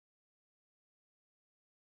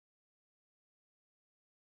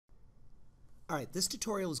All right, this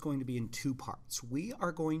tutorial is going to be in two parts. We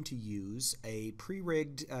are going to use a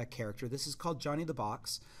pre-rigged character. This is called Johnny the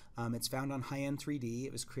Box. It's found on High End 3D.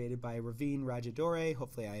 It was created by Raveen Rajadore.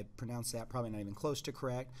 Hopefully I pronounced that probably not even close to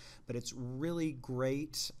correct, but it's really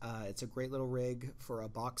great. It's a great little rig for a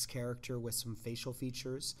box character with some facial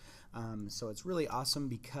features. So it's really awesome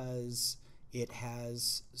because it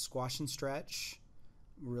has squash and stretch,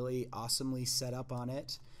 really awesomely set up on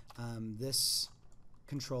it. This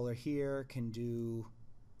controller here can do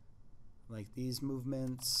like these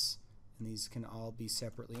movements, and these can all be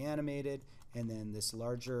separately animated, and then this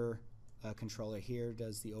larger controller here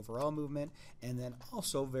does the overall movement, and then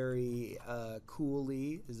also very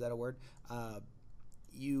coolly, is that a word?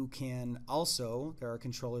 You can also, there are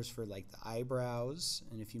controllers for like the eyebrows,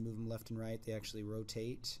 and if you move them left and right they actually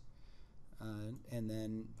rotate, and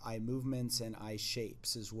then eye movements and eye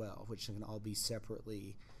shapes as well, which can all be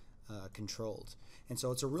separately controlled. And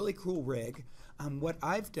so it's a really cool rig. What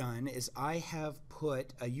I've done is I have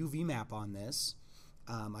put a UV map on this.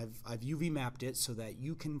 I've UV mapped it so that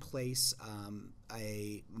you can place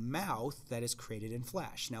a mouth that is created in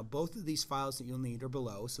Flash. Now both of these files that you'll need are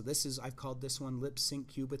below. So this is, I've called this one Lip Sync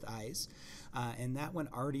Cube with Eyes, and that one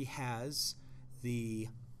already has the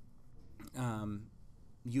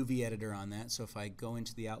UV editor on that. So if I go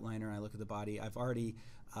into the outliner and I look at the body, I've already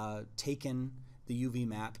taken the UV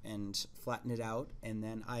map and flattened it out, and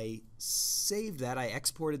then I saved that. I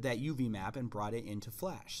exported that UV map and brought it into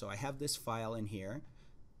Flash. So I have this file in here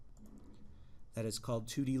that is called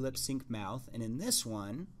 2D Lip Sync Mouth, and in this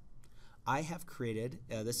one I have created,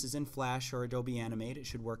 this is in Flash or Adobe Animate, it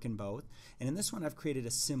should work in both, and in this one I've created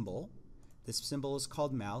a symbol. This symbol is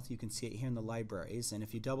called mouth. You can see it here in the libraries, and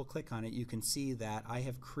if you double click on it you can see that I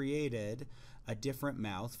have created a different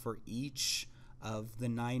mouth for each of the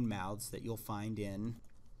 9 mouths that you'll find in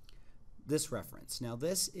this reference. Now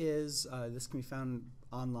this is, this can be found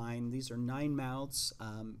online. These are 9 mouths.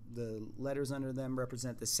 The letters under them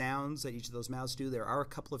represent the sounds that each of those mouths do. There are a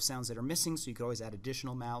couple of sounds that are missing, so you could always add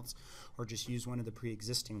additional mouths or just use one of the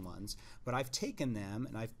pre-existing ones. But I've taken them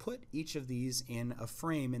and I've put each of these in a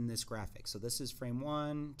frame in this graphic. So this is frame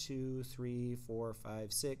 1, 2, 3, 4,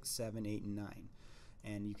 5, 6, 7, 8, and 9.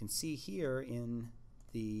 And you can see here in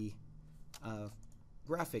the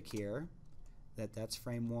graphic here that that's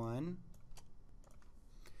frame 1.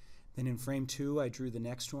 Then in frame 2 I drew the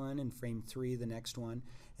next one, in frame 3 the next one,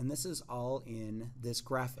 and this is all in this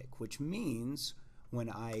graphic, which means when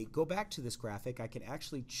I go back to this graphic I can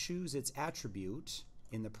actually choose its attribute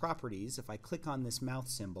in the properties. If I click on this mouth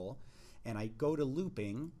symbol and I go to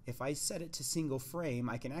looping, if I set it to single frame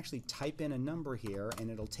I can actually type in a number here and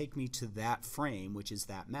it'll take me to that frame, which is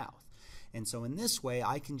that mouth. And so in this way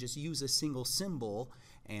I can just use a single symbol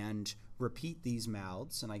and repeat these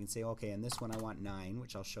mouths, and I can say, okay, in this one I want 9,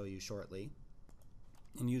 which I'll show you shortly,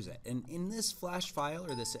 and use it. And in this Flash file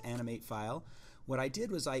or this animate file, what I did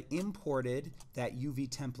was I imported that UV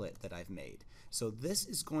template that I've made. So this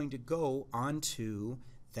is going to go onto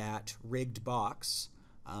that rigged box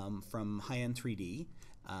from High End 3D.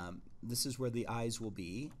 This is where the eyes will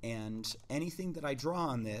be, and anything that I draw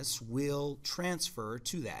on this will transfer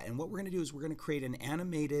to that. And what we're going to do is we're going to create an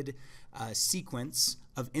animated sequence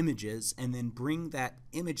of images and then bring that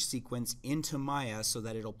image sequence into Maya so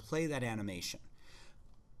that it'll play that animation.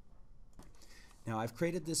 Now I've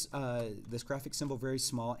created this, this graphic symbol very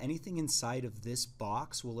small. Anything inside of this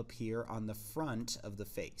box will appear on the front of the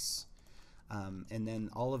face. And then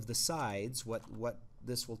all of the sides, what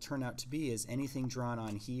this will turn out to be is anything drawn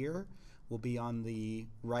on here will be on the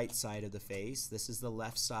right side of the face. This is the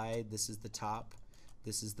left side, this is the top,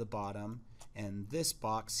 this is the bottom, and this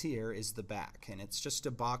box here is the back. And it's just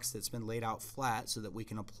a box that's been laid out flat so that we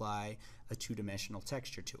can apply a two-dimensional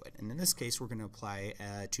texture to it. And in this case we're going to apply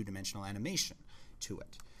a two-dimensional animation to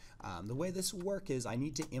it. The way this will work is I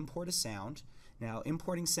need to import a sound. Now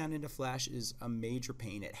importing sound into Flash is a major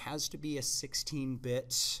pain. It has to be a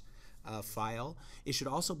 16-bit file. It should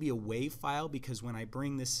also be a WAV file, because when I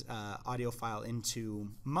bring this audio file into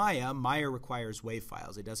Maya, Maya requires WAV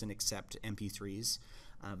files. It doesn't accept MP3s.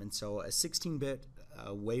 And so a 16-bit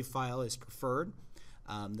WAV file is preferred.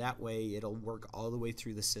 That way it'll work all the way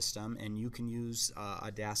through the system, and you can use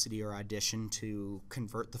Audacity or Audition to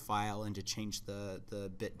convert the file and to change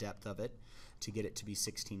the bit depth of it to get it to be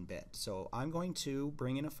 16-bit. So I'm going to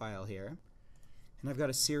bring in a file here, and I've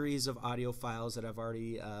got a series of audio files that I've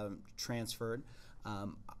already transferred.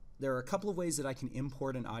 There are a couple of ways that I can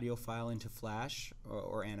import an audio file into Flash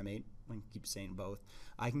or Animate. I keep saying both.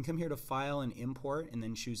 I can come here to File and Import, and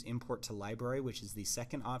then choose Import to Library, which is the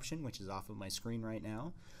second option, which is off of my screen right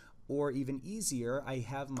now. Or even easier, I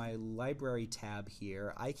have my library tab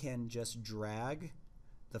here. I can just drag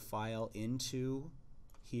the file into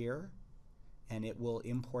here, and it will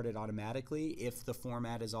import it automatically if the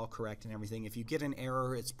format is all correct and everything. If you get an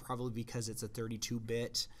error, it's probably because it's a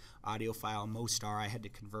 32-bit audio file. Most are. I had to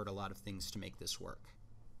convert a lot of things to make this work.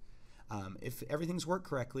 If everything's worked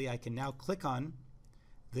correctly, I can now click on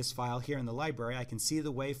this file here in the library. I can see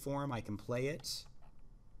the waveform. I can play it.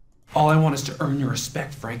 All I want is to earn your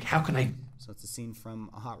respect, Frank. How can I? So it's a scene from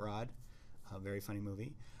A Hot Rod, a very funny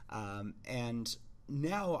movie. And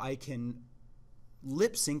now I can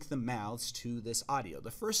lip sync the mouths to this audio.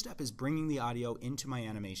 The first step is bringing the audio into my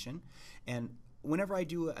animation. And whenever I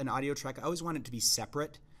do an audio track, I always want it to be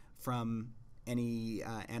separate from any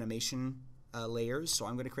animation layers. So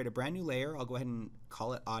I'm going to create a brand new layer. I'll go ahead and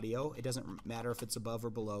call it audio. It doesn't matter if it's above or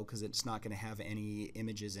below because it's not going to have any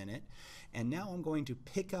images in it. And now I'm going to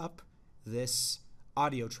pick up this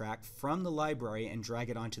audio track from the library and drag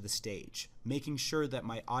it onto the stage, making sure that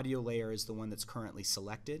my audio layer is the one that's currently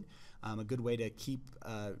selected. A good way to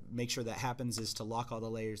make sure that happens is to lock all the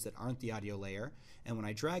layers that aren't the audio layer. And when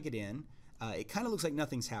I drag it in, it kind of looks like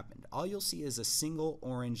nothing's happened. All you'll see is a single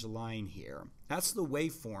orange line here. That's the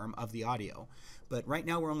waveform of the audio. But right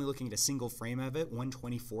now we're only looking at a single frame of it,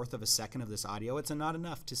 1/24th of a second of this audio. It's not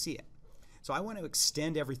enough to see it. So I want to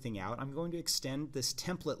extend everything out. I'm going to extend this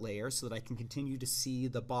template layer so that I can continue to see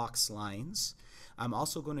the box lines. I'm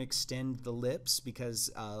also going to extend the lips because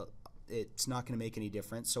it's not going to make any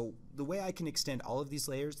difference. So the way I can extend all of these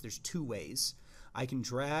layers, there's two ways. I can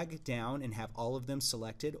drag down and have all of them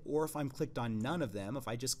selected, or if I'm clicked on none of them, if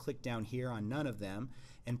I just click down here on none of them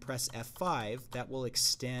and press F5, that will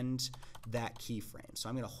extend that keyframe. So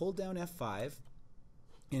I'm going to hold down F5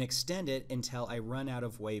 and extend it until I run out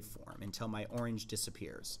of waveform, until my orange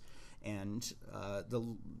disappears. And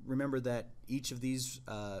remember that each of these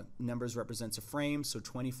numbers represents a frame, so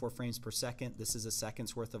 24 frames per second. This is a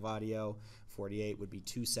second's worth of audio. 48 would be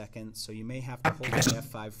 2 seconds, so you may have to hold down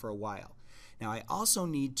F5 for a while. Now I also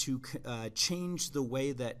need to change the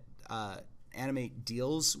way that Animate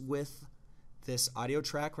deals with this audio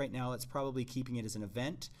track. Right now it's probably keeping it as an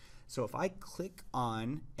event. So if I click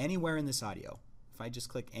on anywhere in this audio, if I just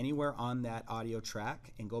click anywhere on that audio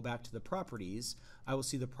track and go back to the properties, I will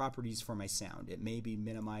see the properties for my sound. It may be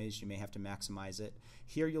minimized, you may have to maximize it.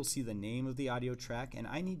 Here you'll see the name of the audio track, and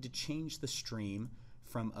I need to change the stream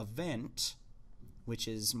from event, which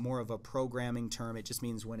is more of a programming term. It just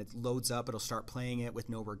means when it loads up, it'll start playing it with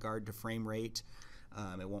no regard to frame rate.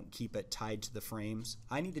 It won't keep it tied to the frames.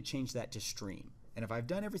 I need to change that to stream. And if I've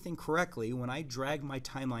done everything correctly, when I drag my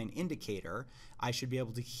timeline indicator, I should be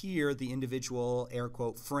able to hear the individual air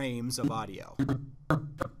quote frames of audio.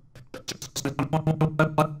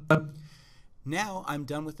 Now I'm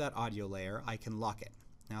done with that audio layer. I can lock it.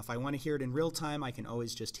 Now if I want to hear it in real time, I can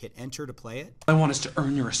always just hit enter to play it. I want us to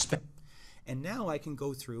earn your respect. And now I can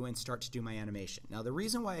go through and start to do my animation. Now the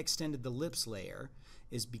reason why I extended the lips layer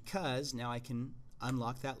is because now I can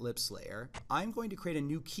unlock that lips layer. I'm going to create a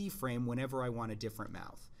new keyframe whenever I want a different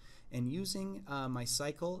mouth. And using my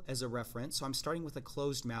cycle as a reference, so I'm starting with a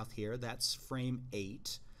closed mouth here, that's frame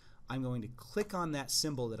 8. I'm going to click on that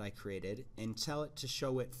symbol that I created and tell it to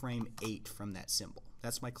show it frame 8 from that symbol.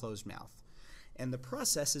 That's my closed mouth. And the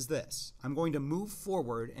process is this. I'm going to move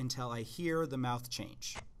forward until I hear the mouth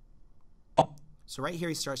change. So right here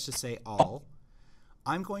he starts to say all.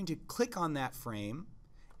 I'm going to click on that frame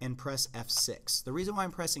and press F6. The reason why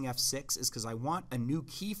I'm pressing F6 is because I want a new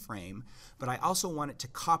keyframe, but I also want it to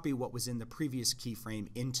copy what was in the previous keyframe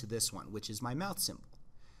into this one, which is my mouth symbol.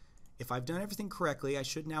 If I've done everything correctly, I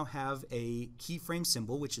should now have a keyframe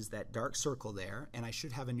symbol, which is that dark circle there, and I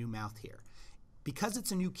should have a new mouth here. Because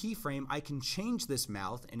it's a new keyframe, I can change this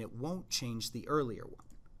mouth and it won't change the earlier one.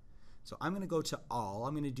 So I'm going to go to all.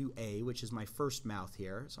 I'm going to do A, which is my first mouth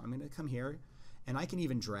here. So I'm going to come here, and I can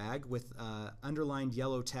even drag with underlined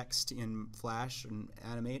yellow text in Flash and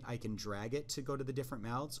Animate. I can drag it to go to the different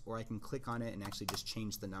mouths, or I can click on it and actually just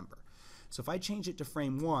change the number. So if I change it to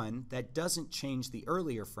frame 1, that doesn't change the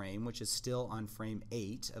earlier frame, which is still on frame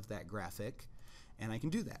 8 of that graphic, and I can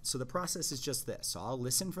do that. So the process is just this. So I'll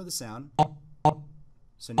listen for the sound.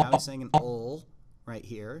 So now he's saying an ul right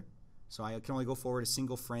here. So I can only go forward a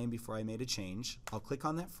single frame before I made a change. I'll click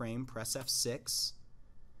on that frame, press F6,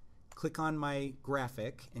 click on my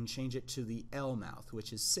graphic, and change it to the L mouth,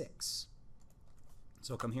 which is 6.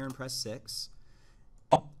 So I'll come here and press 6.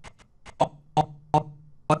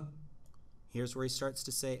 Here's where he starts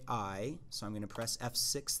to say I, so I'm going to press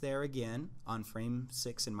F6 there again on frame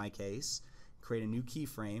 6 in my case, create a new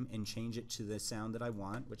keyframe, and change it to the sound that I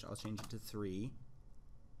want, which I'll change it to 3.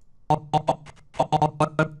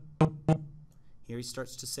 he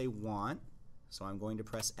starts to say want. So I'm going to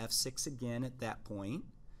press F6 again at that point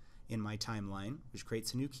in my timeline, which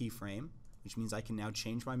creates a new keyframe, which means I can now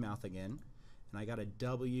change my mouth again. And I got a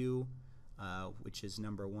W, which is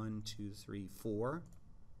number 1, 2, 3, 4.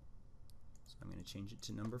 So I'm going to change it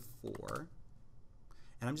to number 4.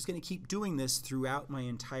 And I'm just going to keep doing this throughout my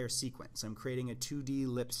entire sequence. I'm creating a 2D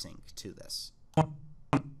lip sync to this.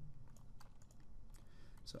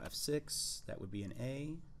 So F6, that would be an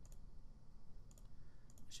A,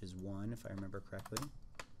 which is 1 if I remember correctly.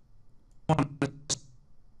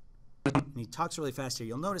 And he talks really fast here.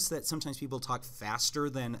 You'll notice that sometimes people talk faster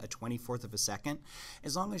than a 24th of a second.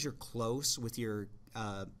 As long as you're close with your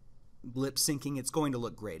lip syncing, it's going to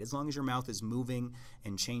look great. As long as your mouth is moving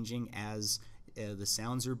and changing as the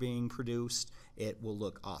sounds are being produced, it will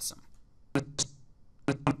look awesome.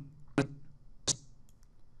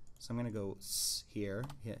 So I'm going to go here,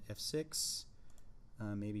 hit F6,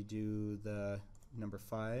 maybe do the number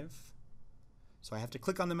 5. So I have to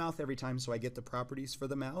click on the mouth every time so I get the properties for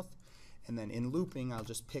the mouth. And then in looping, I'll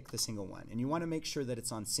just pick the single one. And you want to make sure that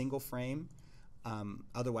it's on single frame.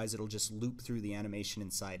 Otherwise, it'll just loop through the animation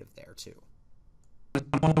inside of there, too.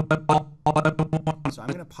 So I'm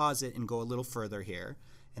going to pause it and go a little further here.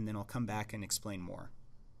 And then I'll come back and explain more.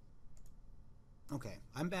 Okay,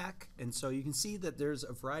 I'm back, and so you can see that there's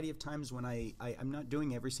a variety of times when I'm not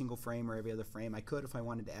doing every single frame or every other frame. I could if I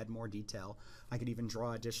wanted to add more detail. I could even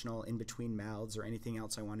draw additional in-between mouths or anything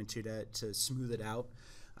else I wanted to smooth it out.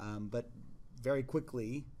 But very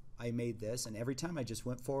quickly, I made this, and every time I just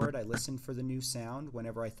went forward, I listened for the new sound.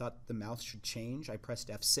 Whenever I thought the mouth should change, I pressed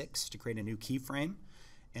F6 to create a new keyframe,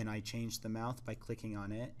 and I changed the mouth by clicking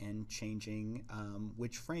on it and changing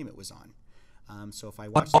which frame it was on. So if I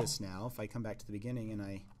watch this now, if I come back to the beginning and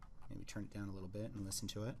I maybe turn it down a little bit and listen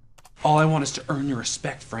to it. All I want is to earn your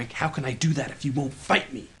respect, Frank. How can I do that if you won't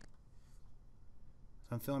fight me?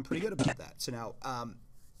 So I'm feeling pretty good about that. So now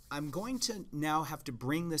I'm going to now have to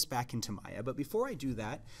bring this back into Maya. But before I do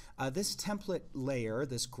that, this template layer,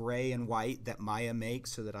 this gray and white that Maya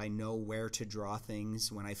makes so that I know where to draw things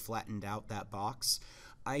when I flattened out that box,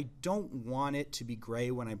 I don't want it to be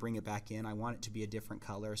gray when I bring it back in. I want it to be a different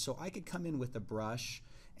color. So I could come in with a brush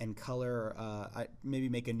and color, maybe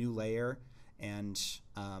make a new layer. And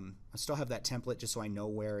I still have that template just so I know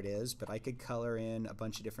where it is. But I could color in a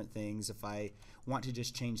bunch of different things. If I want to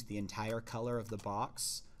just change the entire color of the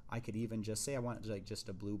box, I could even just say I want like just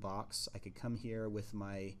a blue box. I could come here with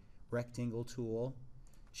my rectangle tool,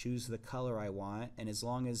 choose the color I want. And as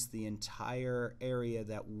long as the entire area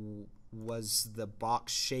that was the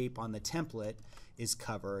box shape on the template is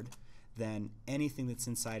covered, then anything that's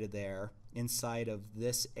inside of there, inside of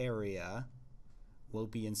this area, will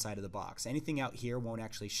be inside of the box. Anything out here won't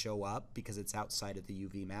actually show up because it's outside of the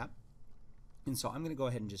UV map. And so I'm going to go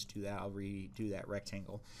ahead and just do that. I'll redo that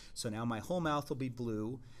rectangle. So now my whole mouth will be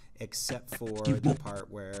blue except for the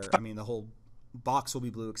part where, the whole box will be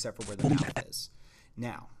blue except for where the mouth is.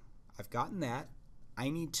 Now, I've gotten that. I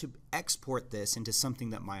need to export this into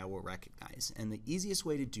something that Maya will recognize. And the easiest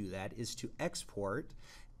way to do that is to export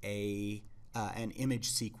an image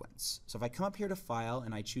sequence. So if I come up here to File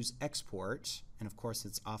and I choose Export, and of course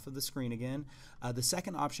it's off of the screen again, the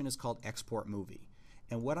second option is called Export Movie.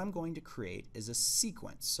 And what I'm going to create is a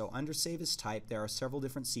sequence. So under Save as Type, there are several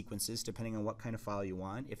different sequences depending on what kind of file you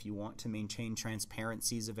want. If you want to maintain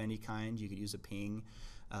transparencies of any kind, you could use a PNG.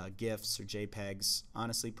 GIFs or JPEGs.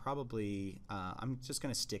 Honestly, probably I'm just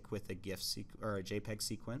going to stick with a GIF or a JPEG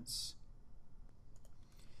sequence.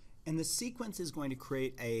 And the sequence is going to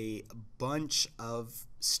create a bunch of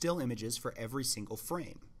still images for every single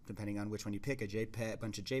frame, depending on which one you pick. A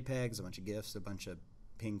bunch of JPEGs, a bunch of GIFs, a bunch of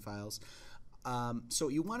PNG files. So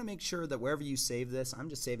you want to make sure that wherever you save this, I'm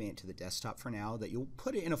just saving it to the desktop for now, that you'll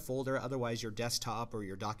put it in a folder. Otherwise your desktop or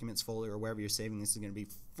your documents folder or wherever you're saving this is going to be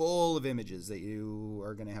full of images that you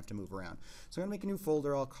are going to have to move around. So I'm going to make a new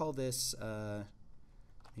folder. I'll call this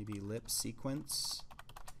maybe lip sequence.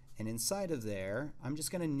 And inside of there, I'm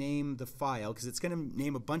just going to name the file because it's going to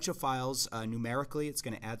name a bunch of files numerically. It's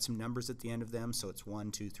going to add some numbers at the end of them. So it's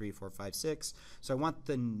 1, 2, 3, 4, 5, 6. So I want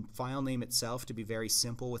the file name itself to be very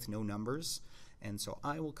simple with no numbers. And so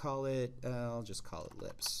I will call it, I'll just call it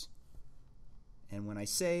lips. And when I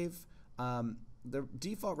save, the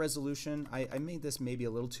default resolution, I made this maybe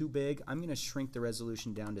a little too big. I'm going to shrink the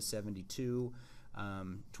resolution down to 72.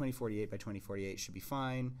 2048 by 2048 should be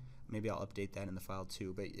fine. Maybe I'll update that in the file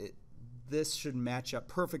too. But this should match up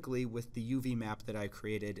perfectly with the UV map that I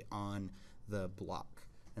created on the block.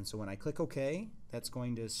 And so when I click OK, that's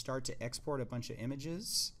going to start to export a bunch of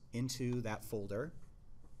images into that folder.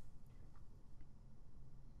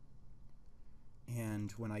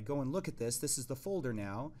 And when I go and look at this, this is the folder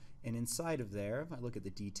now, and inside of there, if I look at the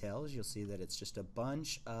details, you'll see that it's just a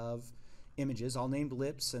bunch of images, all named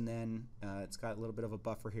lips, and then it's got a little bit of a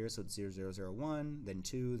buffer here, so it's 0001, then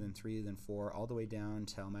 2, then 3, then 4, all the way down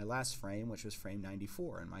till my last frame, which was frame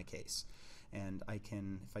 94 in my case. And I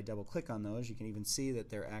can, if I double click on those, you can even see that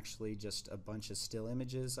they're actually just a bunch of still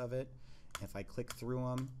images of it. If I click through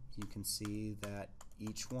them, you can see that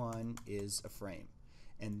each one is a frame.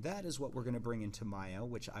 And that is what we're going to bring into Maya,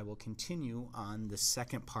 which I will continue on the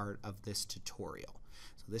second part of this tutorial.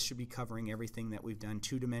 So this should be covering everything that we've done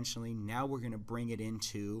two-dimensionally. Now we're going to bring it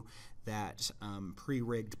into that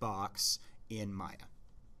pre-rigged box in Maya.